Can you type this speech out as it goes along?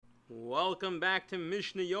Welcome back to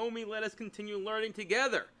Mishna Yomi. Let us continue learning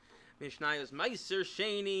together. Mishna is Maaser,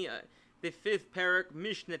 Sheni, the fifth Perek,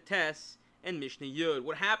 Mishna Tes, and Mishna Yud.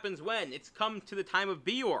 What happens when it's come to the time of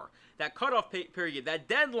Bior, that cutoff period, that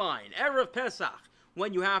deadline, Erev Pesach,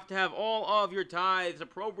 when you have to have all of your tithes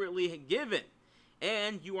appropriately given,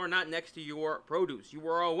 and you are not next to your produce. You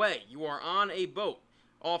are away. You are on a boat.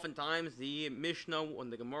 Oftentimes, the Mishnah, when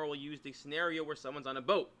the Gemara will use the scenario where someone's on a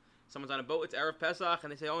boat. Someone's on a boat, it's Erev Pesach,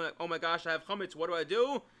 and they say, oh my gosh, I have chametz, what do I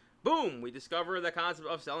do? Boom! We discover the concept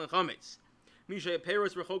of selling chametz.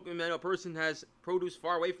 A person has produce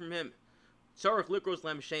far away from him. Tzarech likros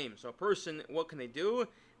lem shem. So a person, what can they do?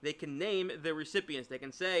 They can name the recipients. They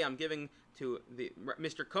can say, I'm giving to the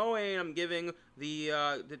Mr. Cohen, I'm giving the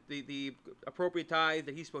appropriate tithe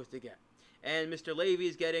that he's supposed to get. And Mr. Levy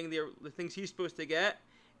is getting the things he's supposed to get.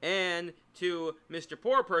 And to Mr.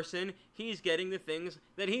 Poor Person, he's getting the things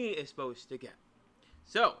that he is supposed to get.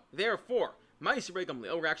 So, therefore, Maaser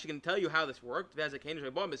Gamliel, we're actually going to tell you how this worked.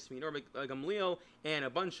 Gamliel and a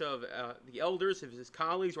bunch of the elders, his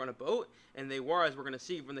colleagues, were on a boat, and they were, as we're going to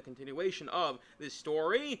see from the continuation of this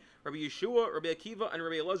story, Rabbi Yeshua, Rabbi Akiva, and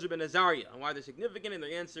Rabbi Elazar ben Azariah. And why they're significant, and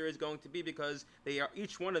the answer is going to be because they are,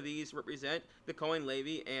 each one of these represent the Kohen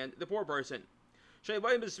Levi and the poor person. They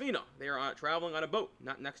are traveling on a boat,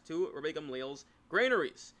 not next to Rabbi Gamliel's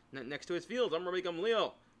granaries, not next to his fields. I'm Rabbi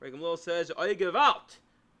Gamliel. Rabbi Gamliel says, I give out.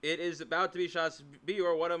 It is about to be Shas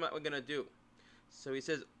Bior, what am I going to do? So he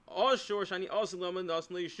says, the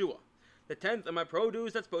 10th of my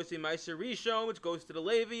produce, that's supposed to be Maaser Rishon, which goes to the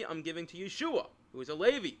Levi, I'm giving to Yeshua, who is a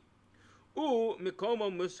Levi.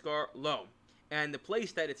 Mikomo muskar lo. And the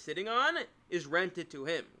place that it's sitting on is rented to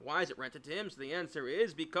him. Why is it rented to him? So the answer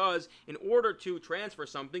is because in order to transfer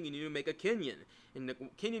something, you need to make a kinyan. And the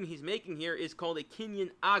kinyan he's making here is called a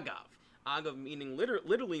kinyan agav. Agav meaning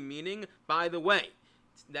literally meaning by the way.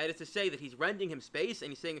 That is to say that he's renting him space,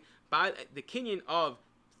 and he's saying by the kinyan of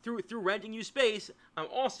through renting you space, I'm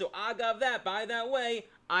also agav that by that way.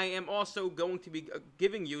 I am also going to be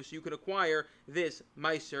giving you so you can acquire this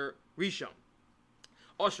Maaser Rishon.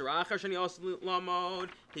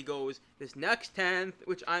 He goes, this next 10th,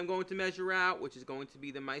 which I'm going to measure out, which is going to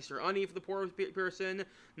be the Maaser Ani for the poor person,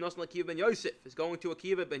 Nosla Akiva ben Yosef, is going to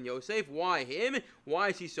Akiva ben Yosef. Why him? Why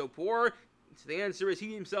is he so poor? So the answer is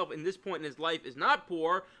he himself, in this point in his life, is not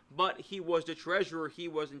poor, but he was the treasurer, he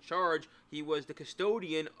was in charge, he was the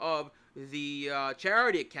custodian of the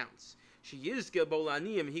charity accounts. She is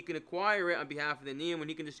Bolaniyim, he can acquire it on behalf of the Niyim, and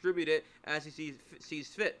he can distribute it as he sees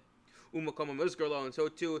fit. And so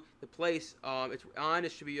too the place it's on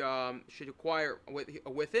it should acquire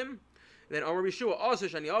with him. Then Rabbi Yeshua also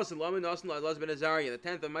Sheni also Laman also Elazar ben Azariah. The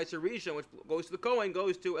 10th of Maaser Rishon, which goes to the Kohen,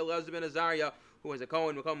 goes to Elazar ben Azariah, who is a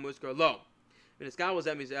Kohen Mekam Muskar Lo. And his guy was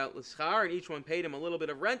out l'schar, and each one paid him a little bit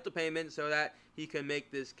of rental payment so that he can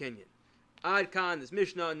make this kinyan. Ad Khan, this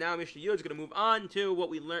Mishnah, now Mishnah Yud is going to move on to what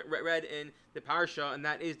we read in the Parsha, and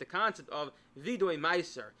that is the concept of Vidoy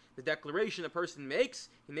Maaser, the declaration a person makes.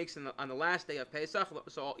 He makes it on the last day of Pesach.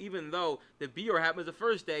 So even though the Bior happens the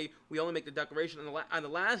first day, we only make the declaration on the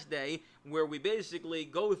last day, where we basically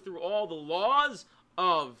go through all the laws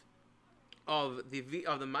of the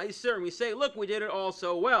Maaser, and we say, look, we did it all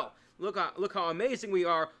so well. Look how amazing we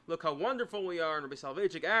are. Look how wonderful we are. And Rabbi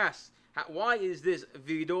Salvechik asks, why is this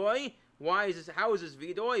Vidoy? How is this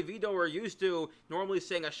Vidoy? Vidoy are used to normally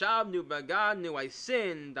saying, Ashabnu, Bagadnu, I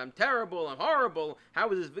sinned, I'm terrible, I'm horrible. How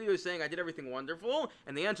is this Vidoy saying I did everything wonderful?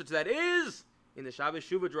 And the answer to that is, in the Shabbos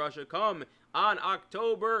Shuvah Drasha, come on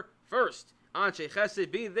October 1st. Anshe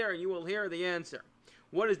Chesed, be there and you will hear the answer.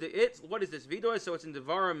 What is this Vidoy? So it's in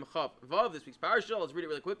Devarim Chav Vav, this week's parsha. Let's read it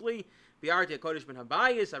really quickly. Bi'arti HaKodesh ben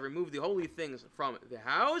Habayis, I removed the holy things from the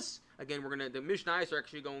house. Again, the Mishnahs are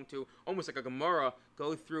actually going to, almost like a Gemara,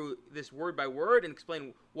 go through this word by word and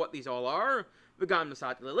explain what these all are. V'gam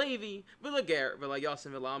Nasat Levi, V'lager,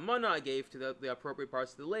 V'layasim V'la'amana, I gave to the appropriate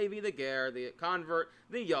parts of the Levi, the Ger, the convert,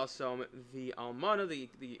 the Yasom, the Almana, the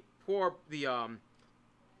poor, the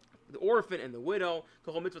orphan and the widow,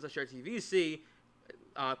 Kol Mitzvot Asher Tivisi,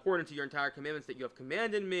 according to your entire commandments that you have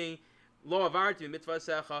commanded me. Lo avarti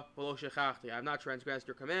mitzvasecha v'lo shechachti. I have not transgressed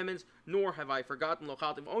your commandments, nor have I forgotten lo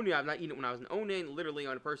chaltim oni. I have not eaten it when I was an onen. Literally,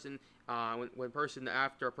 on a person,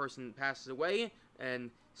 after a person passes away,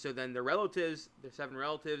 and so then their relatives, their 7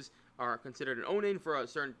 relatives, are considered an onen for a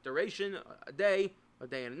certain duration, a day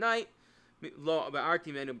and a night. Lo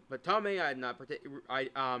avarti menu batame. I had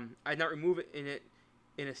not remove it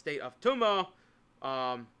in a state of tumah.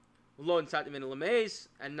 Lo nsatim menu lameis,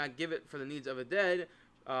 and not give it for the needs of a dead.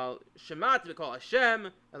 Shemat v'kol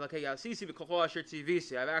Hashem, Elokei Yasisi v'kol asher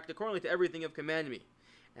tzivisi. I've acted accordingly to everything you've commanded me.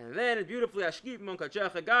 And then, beautifully,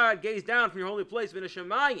 God gazed down from your holy place,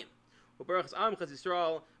 V'nashamayim.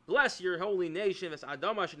 Bless your holy nation, and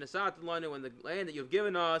the land that you have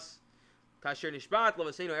given us. A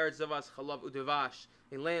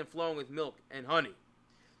land flowing with milk and honey.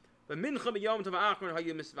 When did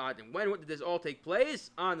this all take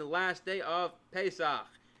place? On the last day of Pesach.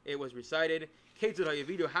 It was recited.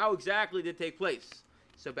 How exactly did it take place?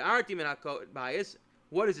 So,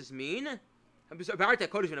 what does this mean?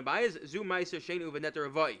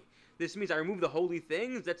 This means I remove the holy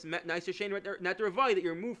things. That's Maaser Sheni that you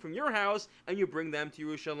remove from your house and you bring them to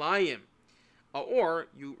Yerushalayim. Or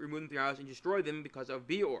you remove them from your house and destroy them because of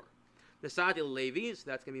Bior. The Sati Levi, so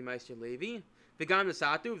that's going to be Maaser Levi. V'gam the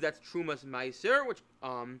Satuv, that's Trumas Maaser, which,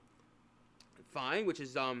 fine, which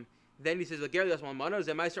is, then he says, so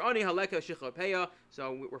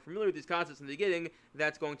we're familiar with these concepts in the beginning.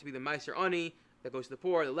 That's going to be the Maaser Ani, that goes to the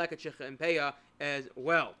poor, the Leka, Shicha, and Peah as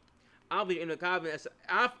well.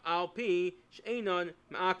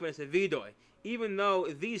 Even though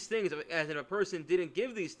these things, as in a person didn't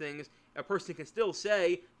give these things, a person can still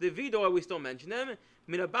say, the Vidoy, we still mention them.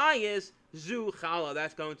 Minabayis, Zu Chala,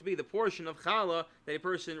 that's going to be the portion of Chala that a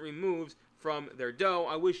person removes from their dough.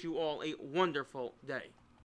 I wish you all a wonderful day.